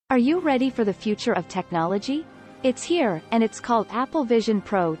Are you ready for the future of technology? It's here, and it's called Apple Vision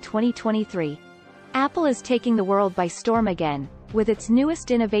Pro 2023. Apple is taking the world by storm again, with its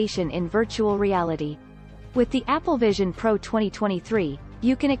newest innovation in virtual reality. With the Apple Vision Pro 2023,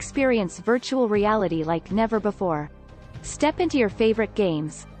 you can experience virtual reality like never before. Step into your favorite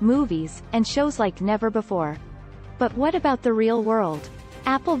games, movies, and shows like never before. But what about the real world?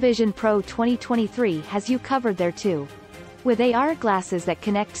 Apple Vision Pro 2023 has you covered there too. With AR glasses that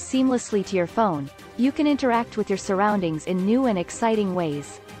connect seamlessly to your phone, you can interact with your surroundings in new and exciting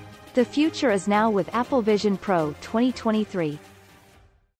ways. The future is now with Apple Vision Pro 2023.